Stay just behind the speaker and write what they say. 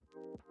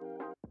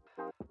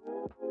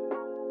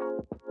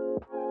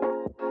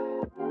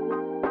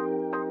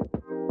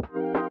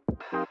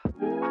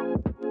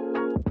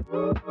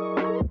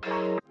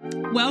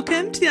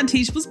Welcome to the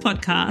Unteachables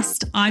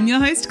podcast. I'm your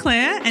host,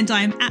 Claire, and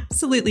I am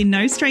absolutely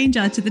no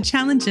stranger to the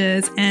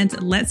challenges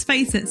and, let's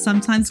face it,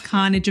 sometimes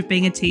carnage of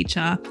being a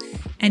teacher.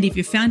 And if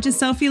you found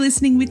yourself here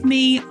listening with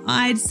me,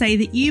 I'd say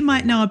that you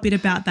might know a bit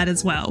about that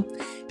as well.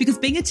 Because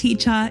being a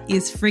teacher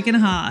is friggin'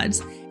 hard.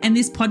 And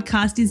this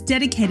podcast is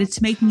dedicated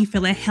to making you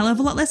feel a hell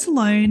of a lot less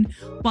alone,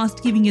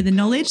 whilst giving you the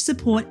knowledge,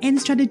 support, and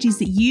strategies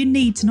that you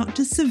need to not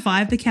just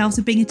survive the chaos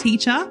of being a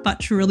teacher, but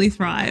truly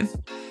thrive.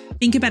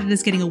 Think about it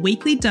as getting a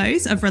weekly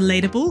dose of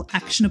relatable,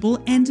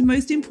 actionable, and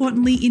most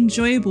importantly,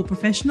 enjoyable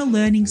professional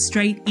learning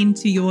straight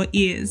into your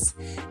ears.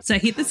 So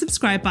hit the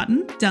subscribe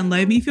button,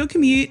 download me for your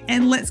commute,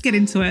 and let's get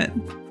into it.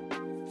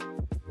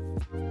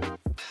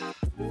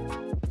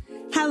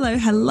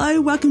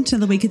 Hello. Welcome to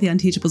another week of the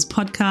Unteachables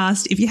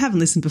podcast. If you haven't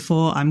listened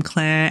before, I'm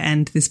Claire,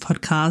 and this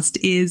podcast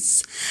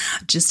is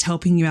just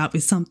helping you out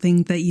with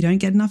something that you don't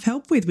get enough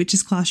help with, which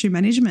is classroom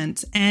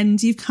management.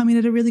 And you've come in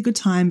at a really good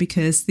time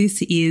because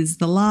this is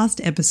the last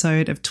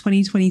episode of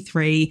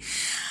 2023.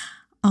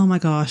 Oh my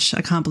gosh,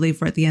 I can't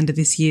believe we're at the end of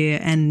this year.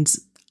 And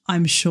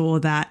I'm sure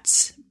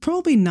that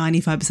probably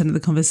 95% of the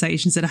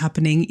conversations that are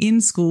happening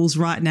in schools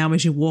right now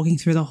as you're walking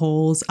through the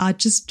halls are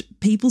just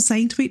people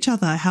saying to each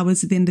other, how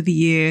is it the end of the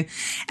year?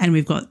 And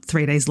we've got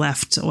 3 days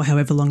left, or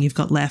however long you've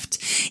got left.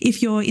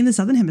 If you're in the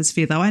Southern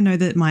Hemisphere, though, I know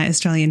that my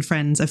Australian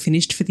friends are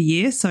finished for the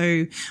year.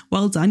 So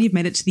well done. You've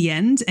made it to the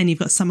end and you've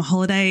got summer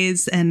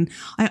holidays. And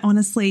I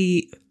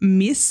honestly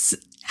miss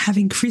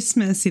having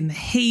Christmas in the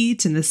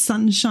heat and the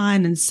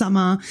sunshine and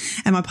summer.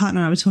 And my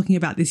partner and I were talking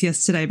about this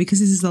yesterday because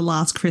this is the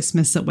last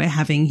Christmas that we're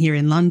having here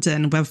in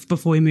London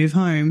before we move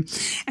home.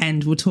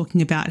 And we're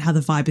talking about how the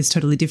vibe is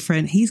totally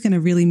different. He's going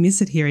to really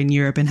miss it here in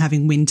Europe and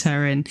having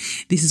winter. And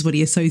this is what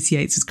he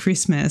associates with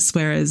Christmas.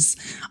 Whereas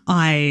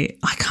I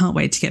can't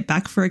wait to get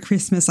back for a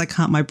Christmas.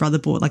 My brother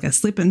bought like a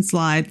slip and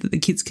slide that the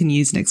kids can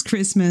use next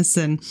Christmas.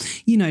 And,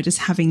 you know, just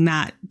having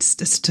that, it's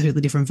just a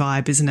totally different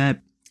vibe, isn't it?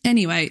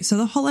 Anyway, so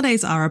the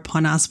holidays are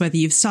upon us, whether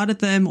you've started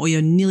them or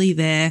you're nearly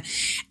there.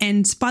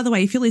 And by the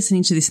way, if you're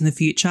listening to this in the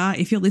future,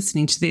 if you're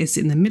listening to this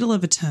in the middle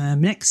of a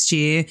term next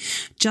year,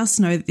 just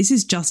know that this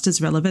is just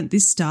as relevant.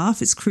 This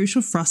stuff, it's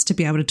crucial for us to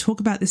be able to talk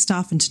about this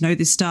stuff and to know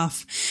this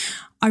stuff.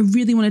 I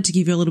really wanted to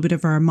give you a little bit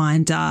of a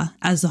reminder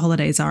as the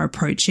holidays are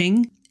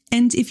approaching.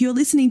 And if you're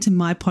listening to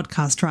my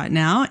podcast right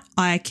now,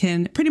 I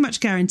can pretty much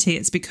guarantee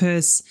it's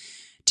because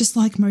just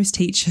like most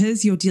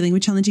teachers, you're dealing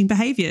with challenging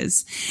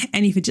behaviours.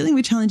 And if you're dealing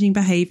with challenging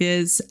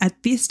behaviours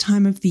at this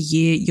time of the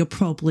year, you're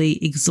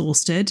probably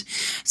exhausted.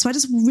 So I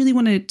just really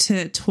wanted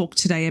to talk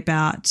today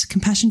about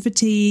compassion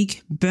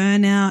fatigue,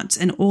 burnout,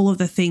 and all of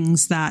the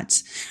things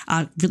that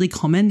are really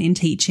common in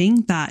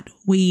teaching that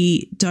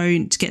we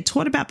don't get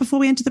taught about before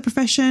we enter the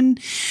profession.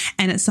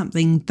 And it's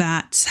something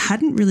that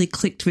hadn't really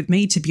clicked with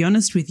me, to be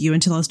honest with you,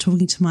 until I was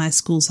talking to my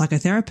school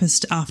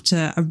psychotherapist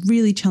after a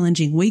really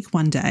challenging week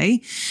one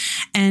day.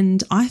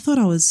 And I thought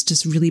I was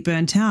just really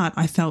burnt out.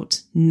 I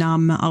felt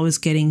numb. I was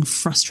getting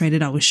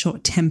frustrated. I was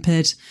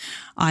short-tempered.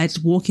 I'd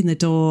walk in the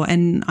door,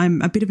 and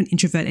I'm a bit of an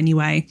introvert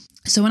anyway.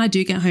 So when I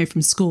do get home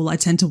from school, I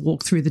tend to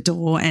walk through the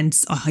door, and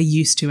I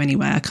used to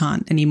anyway. I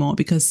can't anymore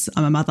because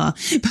I'm a mother,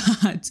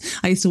 but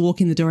I used to walk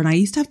in the door and I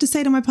used to have to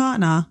say to my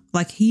partner,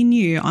 like, he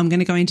knew I'm going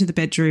to go into the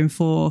bedroom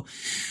for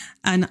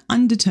an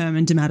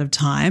undetermined amount of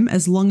time,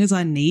 as long as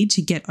I need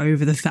to get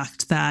over the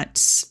fact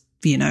that,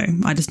 you know,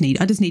 I just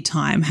need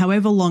time,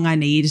 however long I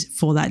need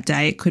for that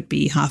day. It could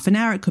be half an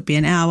hour, it could be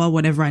an hour,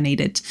 whatever I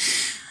needed.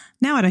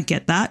 Now I don't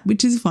get that,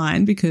 which is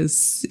fine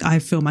because I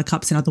fill my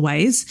cups in other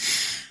ways.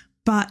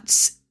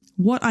 But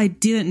what I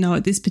didn't know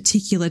at this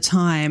particular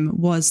time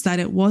was that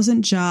it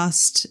wasn't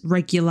just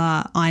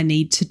regular, I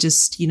need to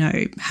just, you know,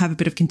 have a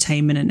bit of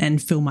containment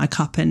and fill my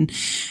cup and,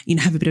 you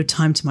know, have a bit of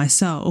time to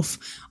myself.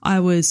 I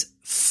was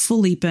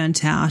fully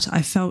burnt out.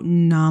 I felt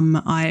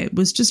numb. I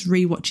was just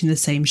rewatching the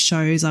same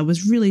shows. I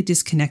was really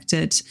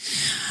disconnected.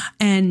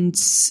 And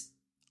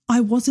I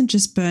wasn't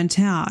just burnt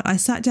out. I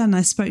sat down and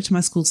I spoke to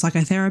my school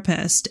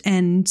psychotherapist,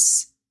 and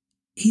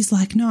he's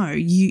like, no,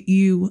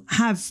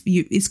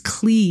 it's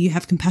clear you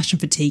have compassion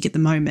fatigue at the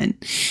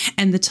moment.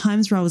 And the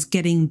times where I was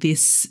getting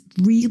this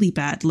really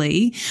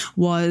badly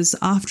was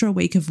after a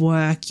week of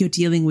work, you're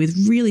dealing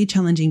with really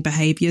challenging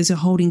behaviors. You're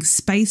holding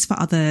space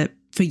for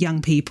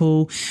young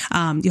people.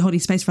 You're holding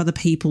space for other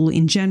people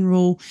in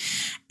general,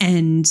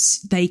 and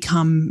they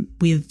come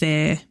with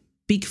their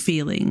big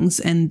feelings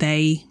and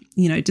they,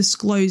 you know,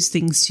 disclose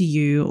things to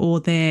you, or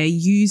they're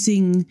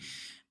using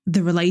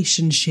the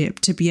relationship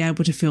to be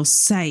able to feel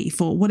safe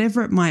or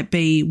whatever it might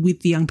be with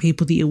the young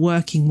people that you're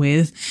working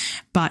with.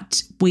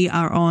 But we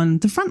are on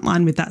the front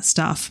line with that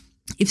stuff.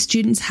 If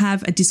students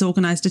have a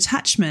disorganized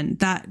attachment,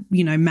 that,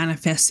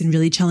 manifests in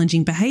really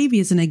challenging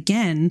behaviors. And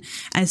again,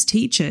 as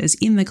teachers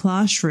in the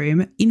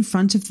classroom, in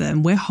front of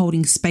them, we're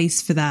holding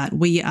space for that.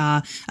 We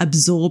are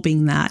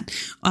absorbing that.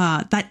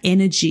 That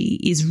energy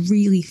is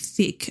really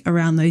thick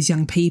around those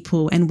young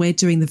people, and we're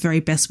doing the very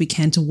best we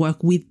can to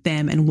work with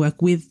them and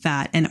work with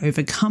that and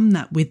overcome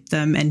that with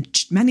them and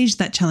manage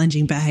that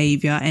challenging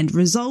behavior and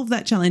resolve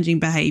that challenging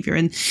behavior.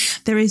 And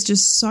there is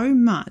just so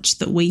much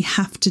that we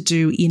have to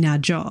do in our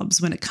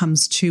jobs when it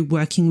comes to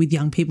working with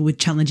young people with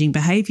challenging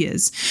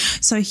behaviors.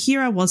 So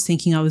here I was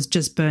thinking I was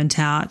just burnt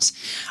out.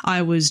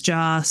 I was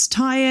just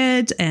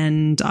tired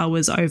and I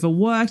was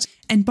overworked.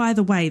 And by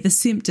the way, the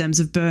symptoms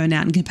of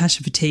burnout and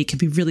compassion fatigue can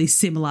be really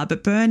similar.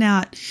 But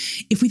burnout,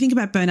 if we think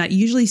about burnout,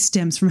 usually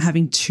stems from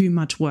having too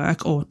much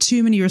work or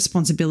too many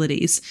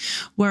responsibilities.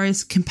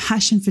 Whereas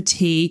compassion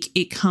fatigue,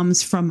 it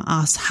comes from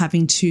us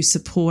having to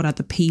support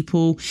other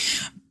people.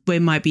 We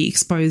might be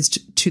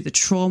exposed to the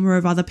trauma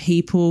of other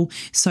people.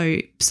 So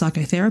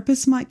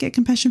psychotherapists might get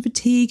compassion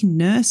fatigue,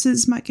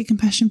 nurses might get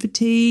compassion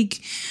fatigue,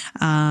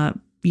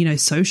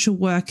 social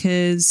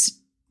workers,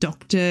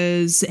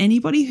 doctors,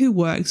 anybody who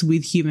works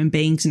with human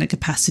beings in a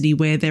capacity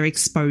where they're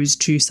exposed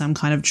to some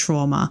kind of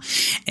trauma,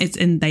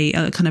 and they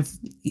are kind of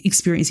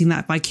experiencing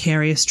that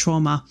vicarious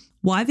trauma.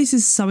 Why this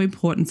is so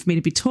important for me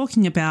to be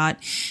talking about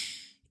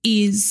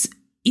is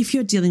if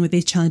you're dealing with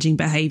these challenging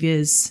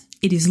behaviours,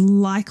 it is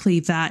likely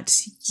that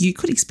you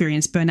could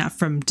experience burnout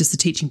from just the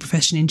teaching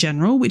profession in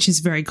general, which is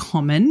very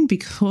common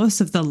because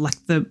of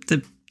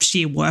the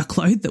sheer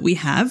workload that we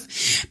have.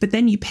 But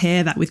then you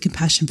pair that with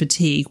compassion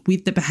fatigue,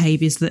 with the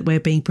behaviours that we're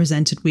being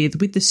presented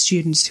with the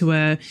students who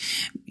are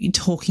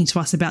talking to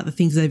us about the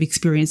things they've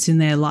experienced in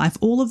their life.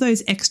 All of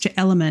those extra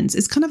elements,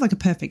 it's kind of like a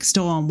perfect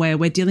storm where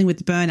we're dealing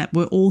with burnout.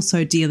 We're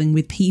also dealing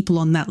with people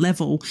on that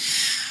level.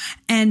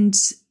 And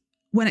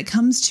when it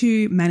comes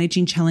to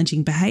managing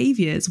challenging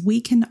behaviors, we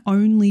can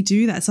only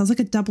do that. So it's like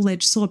a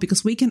double-edged sword,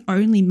 because we can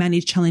only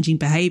manage challenging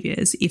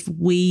behaviors if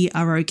we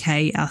are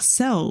okay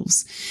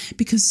ourselves,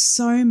 because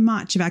so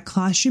much of our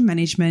classroom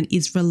management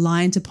is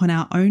reliant upon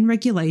our own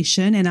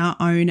regulation and our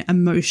own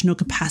emotional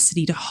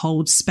capacity to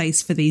hold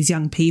space for these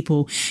young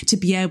people, to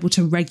be able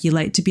to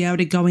regulate, to be able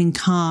to go in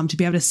calm, to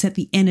be able to set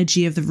the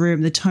energy of the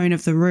room, the tone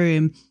of the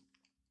room.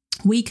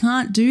 We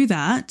can't do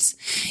that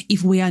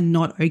if we are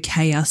not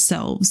okay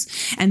ourselves.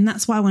 And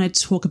that's why I wanted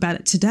to talk about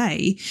it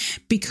today,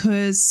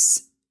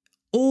 because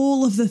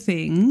all of the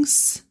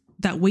things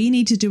that we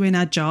need to do in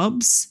our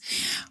jobs,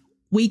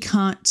 we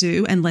can't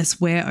do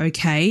unless we're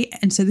okay.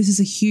 And so this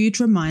is a huge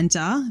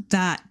reminder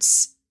that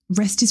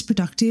rest is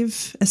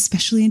productive,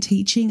 especially in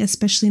teaching,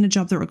 especially in a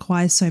job that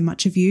requires so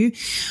much of you.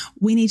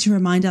 We need to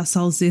remind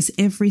ourselves this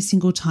every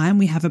single time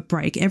we have a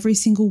break, every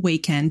single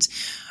weekend.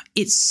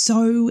 It's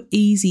so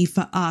easy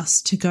for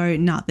us to go,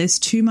 nah, there's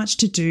too much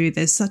to do.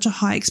 There's such a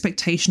high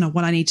expectation of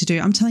what I need to do.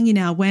 I'm telling you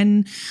now,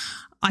 when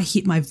I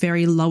hit my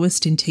very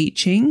lowest in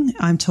teaching,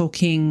 I'm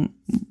talking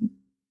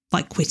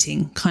like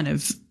quitting kind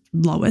of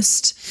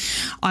lowest,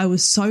 I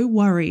was so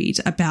worried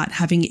about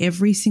having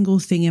every single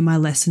thing in my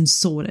lesson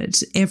sorted,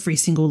 every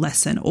single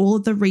lesson, all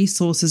of the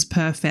resources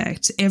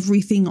perfect,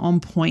 everything on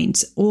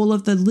point, all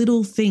of the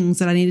little things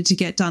that I needed to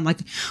get done.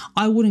 Like,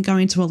 I wouldn't go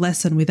into a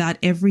lesson without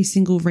every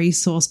single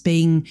resource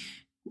being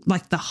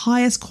like the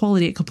highest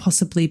quality it could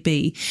possibly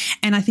be.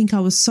 And I think I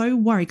was so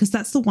worried, because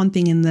that's the one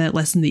thing in the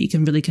lesson that you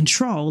can really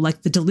control,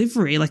 like the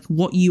delivery, like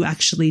what you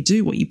actually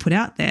do, what you put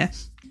out there.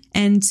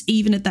 And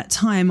even at that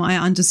time, I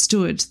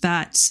understood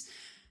that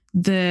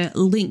the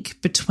link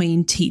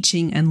between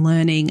teaching and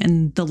learning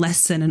and the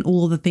lesson and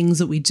all the things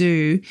that we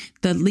do,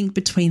 the link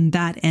between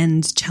that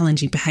and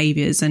challenging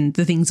behaviours and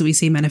the things that we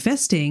see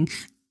manifesting,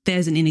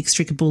 there's an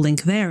inextricable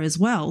link there as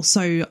well.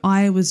 So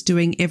I was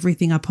doing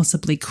everything I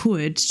possibly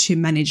could to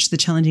manage the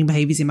challenging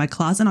behaviours in my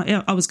class. And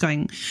I was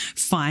going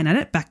fine at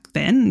it back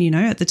then,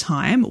 at the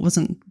time. It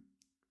wasn't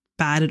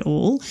bad at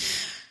all.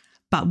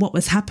 But what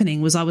was happening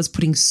was I was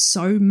putting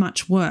so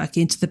much work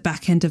into the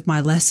back end of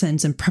my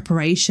lessons and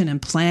preparation and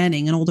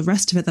planning and all the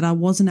rest of it that I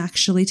wasn't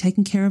actually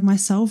taking care of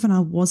myself, and I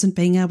wasn't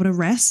being able to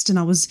rest, and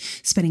I was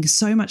spending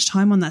so much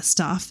time on that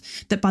stuff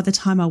that by the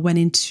time I went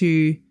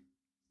into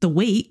the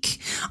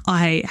week,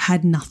 I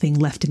had nothing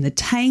left in the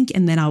tank,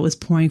 and then I was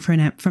pouring from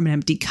an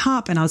empty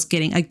cup, and I was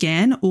getting,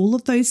 again, all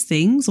of those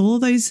things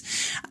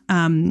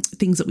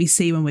things that we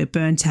see when we're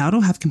burnt out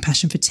or have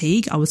compassion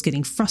fatigue. I was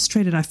getting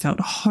frustrated. I felt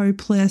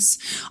hopeless.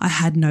 I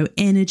had no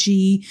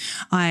energy.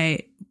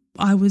 I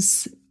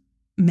was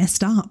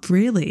messed up,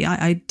 really.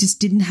 I just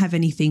didn't have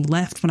anything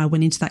left when I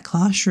went into that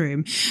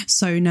classroom.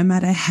 So no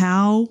matter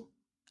how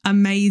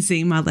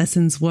amazing my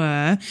lessons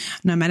were,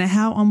 no matter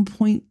how on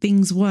point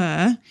things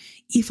were,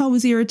 if I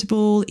was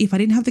irritable, if I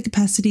didn't have the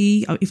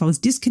capacity, if I was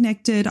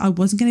disconnected, I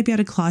wasn't going to be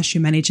able to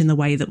classroom manage in the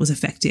way that was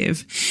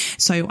effective.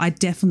 So I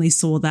definitely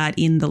saw that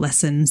in the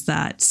lessons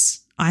that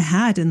I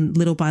had, and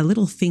little by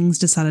little things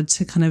decided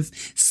to kind of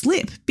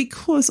slip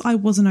because I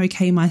wasn't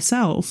okay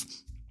myself.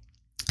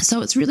 So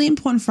it's really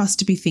important for us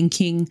to be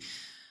thinking,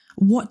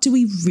 what do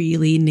we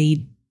really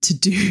need to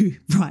do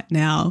right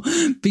now,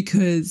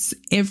 because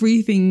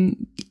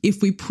everything,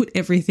 if we put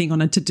everything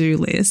on a to-do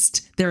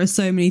list, there are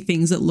so many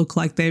things that look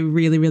like they're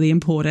really, really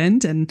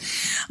important. And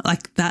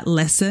like that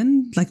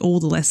lesson, like all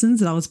the lessons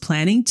that I was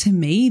planning, to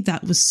me,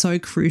 that was so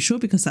crucial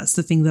because that's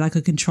the thing that I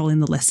could control in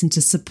the lesson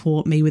to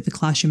support me with the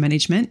classroom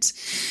management.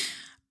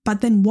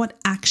 But then what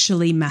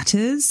actually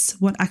mattered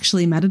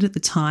at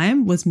the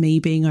time was me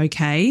being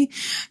okay.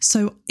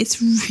 So it's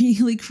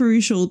really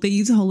crucial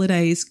these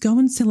holidays, go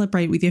and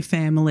celebrate with your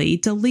family.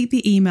 Delete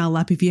the email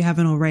app if you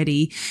haven't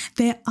already.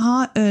 There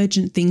are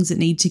urgent things that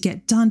need to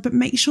get done, but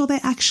make sure they're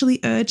actually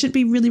urgent.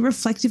 Be really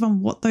reflective on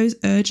what those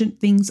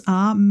urgent things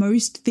are.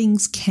 Most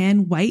things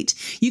can wait.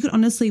 You could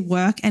honestly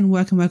work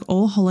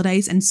all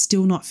holidays and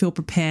still not feel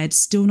prepared,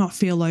 still not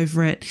feel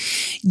over it.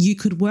 You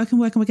could work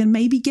and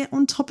maybe get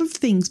on top of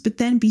things, but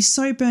then be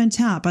so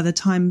burnt out by the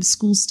time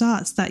school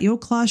starts that your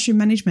classroom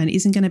management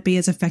isn't going to be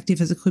as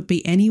effective as it could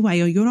be anyway,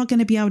 or you're not going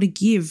to be able to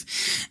give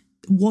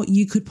what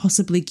you could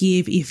possibly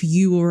give if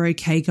you were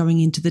okay going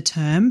into the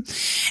term.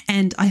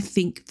 And I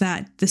think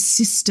that the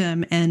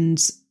system and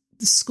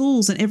the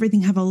schools and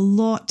everything have a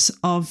lot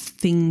of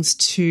things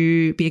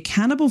to be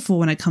accountable for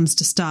when it comes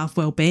to staff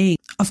well-being.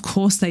 Of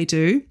course they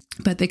do,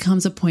 but there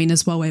comes a point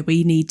as well where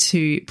we need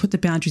to put the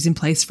boundaries in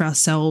place for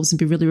ourselves and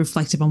be really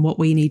reflective on what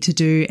we need to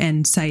do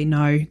and say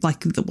no,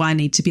 like I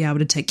need to be able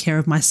to take care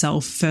of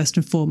myself first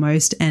and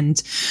foremost,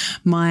 and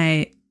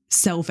my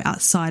self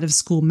outside of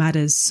school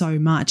matters so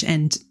much.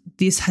 And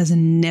this has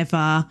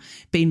never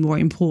been more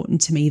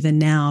important to me than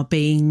now,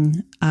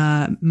 being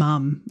a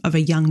mum of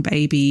a young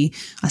baby.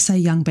 I say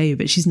young baby,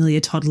 but she's nearly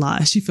a toddler.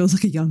 She feels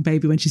like a young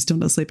baby when she's still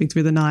not sleeping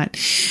through the night.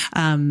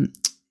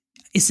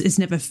 It's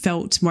never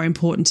felt more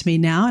important to me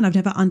now, and I've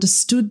never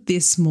understood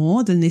this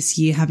more than this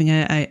year, having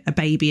a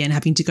baby and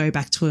having to go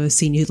back to a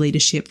senior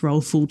leadership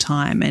role full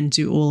time and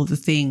do all of the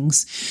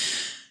things.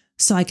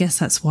 So I guess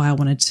that's why I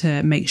wanted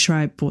to make sure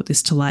I brought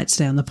this to light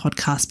today on the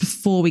podcast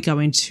before we go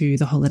into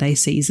the holiday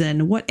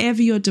season.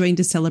 Whatever you're doing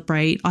to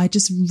celebrate, I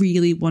just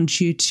really want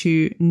you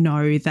to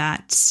know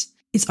that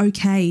it's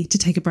okay to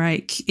take a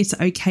break. It's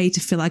okay to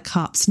fill our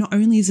cups. Not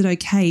only is it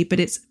okay, but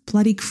it's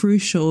bloody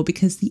crucial,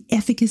 because the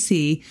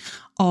efficacy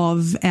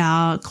of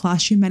our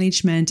classroom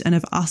management and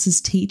of us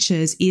as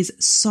teachers is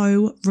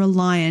so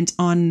reliant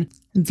on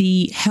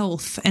the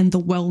health and the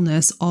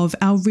wellness of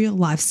our real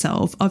life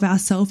self, of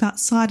ourself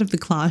outside of the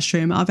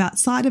classroom, of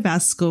outside of our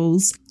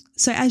schools.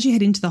 So as you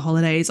head into the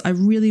holidays, I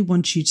really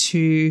want you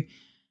to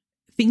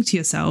think to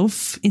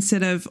yourself,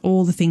 instead of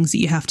all the things that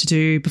you have to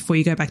do before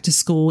you go back to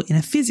school in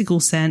a physical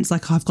sense,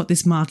 like, oh, I've got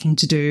this marking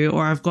to do,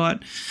 or I've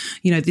got,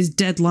 this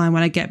deadline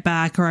when I get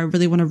back, or I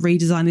really want to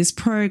redesign this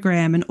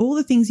program, and all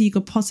the things that you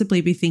could possibly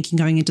be thinking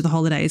going into the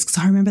holidays. Because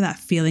I remember that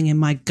feeling in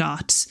my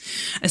gut,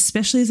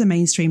 especially as a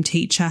mainstream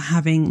teacher,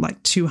 having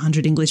like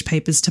 200 English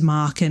papers to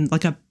mark and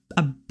like a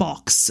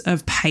box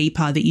of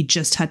paper that you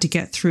just had to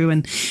get through,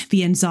 and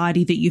the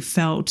anxiety that you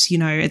felt,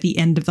 at the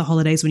end of the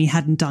holidays when you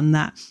hadn't done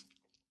that.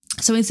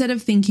 So instead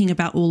of thinking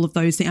about all of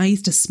those things, I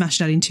used to smash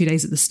that in 2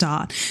 days at the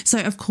start. So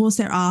of course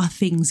there are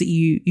things that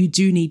you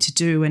do need to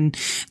do and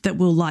that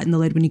will lighten the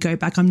load when you go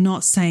back. I'm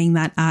not saying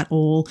that at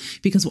all,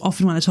 because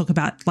often when I talk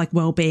about like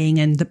well-being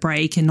and the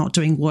break and not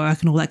doing work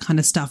and all that kind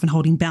of stuff and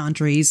holding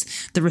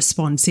boundaries, the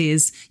response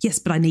is, yes,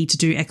 but I need to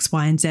do X,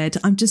 Y, and Z.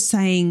 I'm just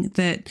saying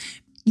that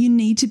you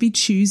need to be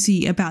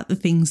choosy about the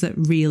things that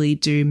really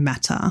do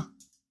matter.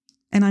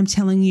 And I'm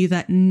telling you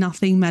that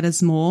nothing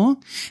matters more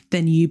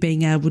than you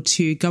being able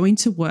to go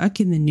into work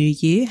in the new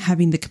year,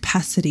 having the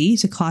capacity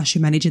to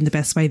classroom manage in the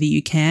best way that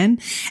you can.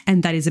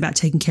 And that is about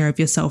taking care of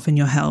yourself and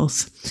your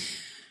health.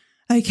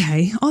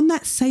 Okay, on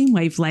that same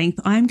wavelength,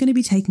 I'm going to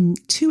be taking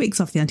 2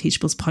 weeks off the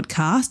Unteachables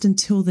podcast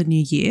until the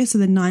new year, so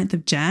the 9th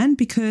of Jan,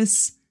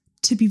 because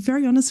to be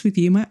very honest with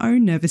you, my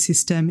own nervous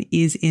system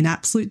is in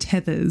absolute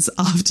tethers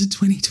after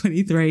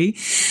 2023.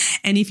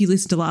 And if you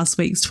listen to last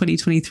week's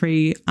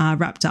 2023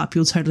 wrapped up,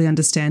 you'll totally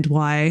understand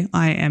why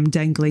I am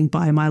dangling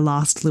by my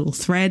last little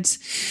thread.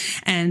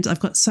 And I've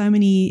got so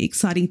many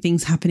exciting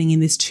things happening in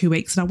this 2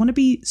 weeks that I want to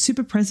be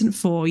super present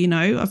for.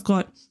 I've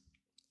got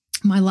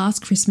my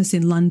last Christmas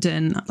in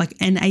London,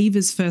 and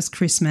Ava's first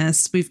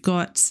Christmas. We've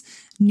got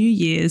New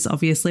Year's,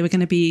 obviously. We're going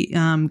to be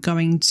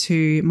going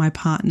to my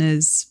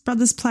partner's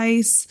brother's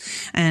place,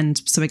 and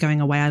so we're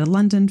going away out of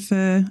London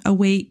for a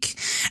week.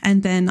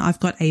 And then I've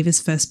got Ava's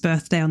first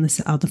birthday on the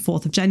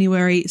 4th of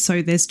January.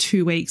 So there's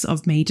 2 weeks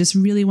of me just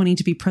really wanting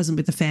to be present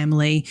with the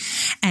family.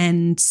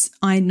 And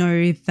I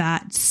know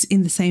that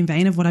in the same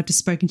vein of what I've just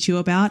spoken to you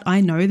about,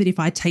 I know that if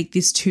I take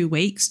this 2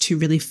 weeks to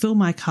really fill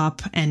my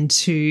cup and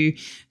to,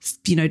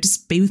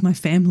 just be with my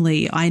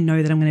family, I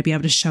know that I'm going to be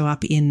able to show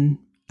up in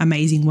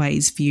amazing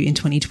ways for you in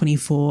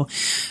 2024.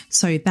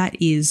 So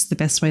that is the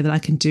best way that I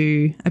can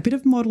do a bit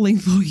of modeling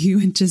for you,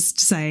 and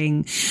just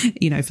saying,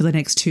 for the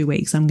next 2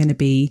 weeks, I'm going to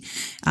be,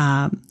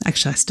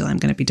 actually I still am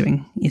going to be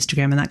doing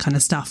Instagram and that kind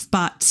of stuff,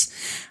 but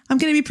I'm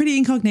going to be pretty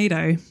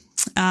incognito.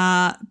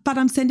 But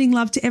I'm sending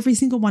love to every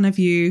single one of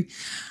you.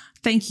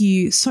 Thank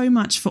you so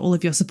much for all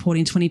of your support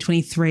in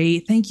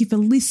 2023. Thank you for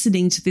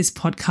listening to this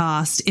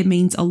podcast. It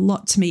means a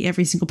lot to me,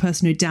 every single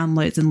person who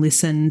downloads and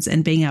listens,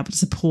 and being able to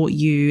support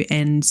you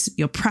and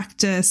your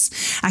practice.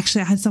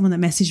 Actually, I had someone that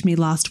messaged me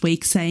last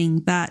week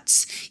saying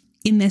that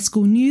in their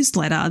school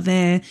newsletter,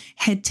 their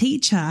head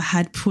teacher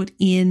had put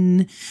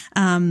in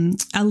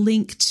a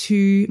link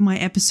to my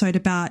episode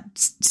about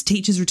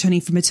teachers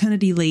returning from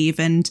maternity leave.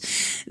 And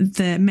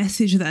the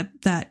message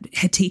that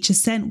head teacher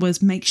sent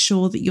was, make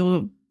sure that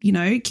you're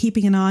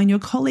keeping an eye on your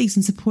colleagues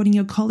and supporting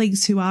your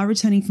colleagues who are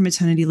returning from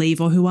maternity leave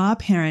or who are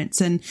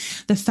parents. And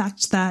the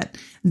fact that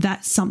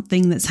that's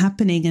something that's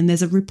happening and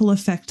there's a ripple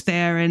effect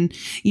there. And,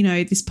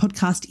 this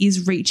podcast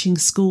is reaching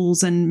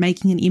schools and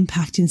making an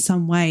impact in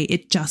some way.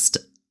 It just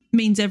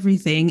means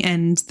everything.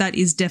 And that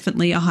is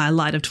definitely a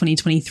highlight of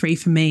 2023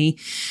 for me.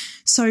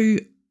 So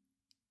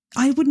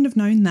I wouldn't have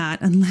known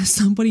that unless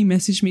somebody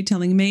messaged me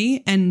telling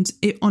me. And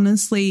it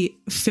honestly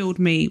filled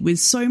me with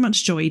so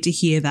much joy to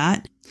hear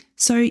that.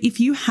 So if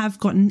you have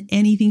gotten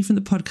anything from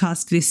the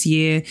podcast this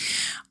year,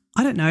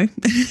 I don't know,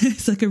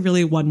 it's like a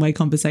really one-way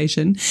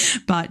conversation.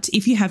 But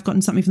if you have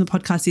gotten something from the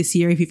podcast this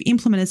year, if you've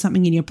implemented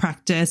something in your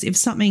practice, if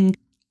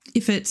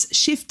it's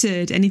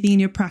shifted anything in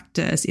your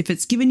practice, if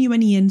it's given you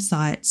any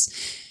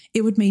insights,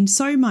 it would mean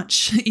so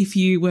much if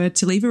you were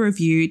to leave a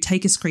review,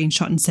 take a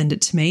screenshot and send it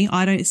to me.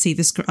 I don't see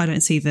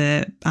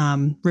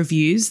the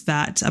reviews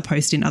that are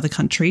posted in other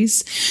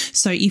countries.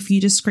 So if you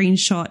just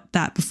screenshot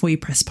that before you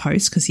press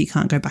post, because you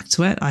can't go back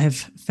to it. I have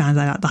found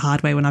that out the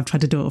hard way when I've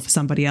tried to do it for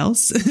somebody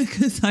else,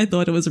 because I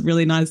thought it was a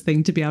really nice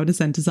thing to be able to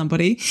send to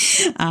somebody.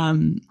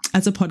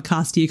 As a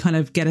podcaster, you kind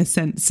of get a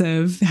sense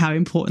of how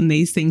important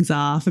these things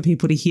are for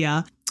people to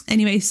hear.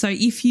 Anyway, so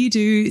if you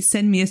do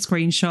send me a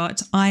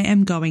screenshot, I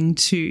am going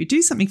to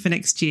do something for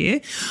next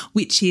year,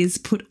 which is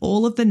put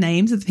all of the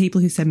names of the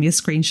people who send me a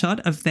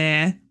screenshot of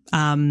their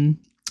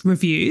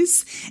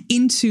reviews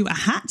into a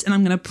hat, and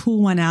I'm going to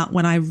pull one out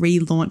when I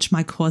relaunch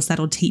my course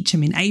that'll teach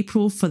them in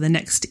April for the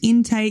next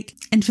intake.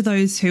 And for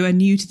those who are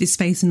new to this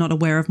space and not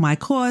aware of my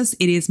course,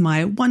 it is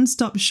my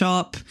one-stop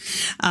shop,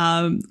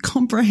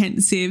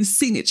 comprehensive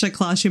signature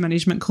classroom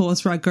management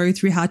course where I go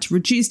through how to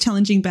reduce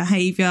challenging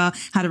behavior,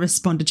 how to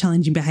respond to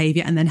challenging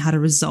behavior, and then how to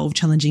resolve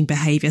challenging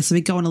behavior. So we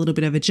go on a little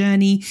bit of a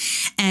journey,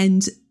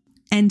 and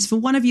for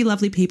one of you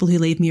lovely people who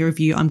leave me a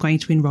review, I'm going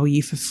to enroll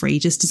you for free,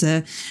 just as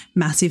a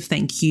massive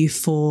thank you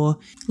for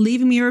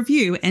leaving me a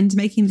review and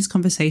making this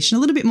conversation a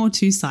little bit more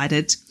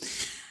two-sided.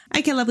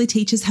 Okay, lovely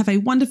teachers, have a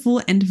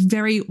wonderful and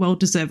very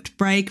well-deserved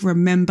break.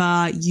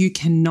 Remember, you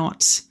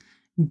cannot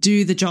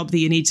do the job that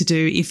you need to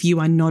do if you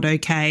are not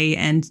okay.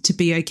 And to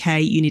be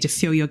okay, you need to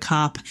fill your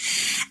cup.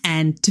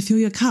 And to fill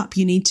your cup,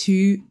 you need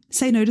to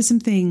say no to some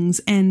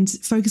things and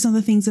focus on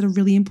the things that are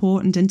really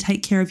important and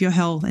take care of your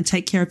health and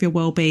take care of your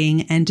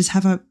well-being and just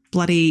have a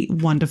bloody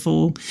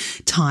wonderful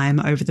time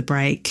over the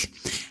break.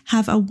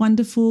 Have a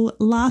wonderful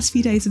last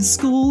few days of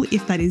school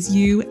if that is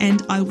you,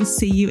 and I will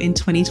see you in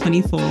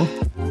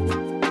 2024.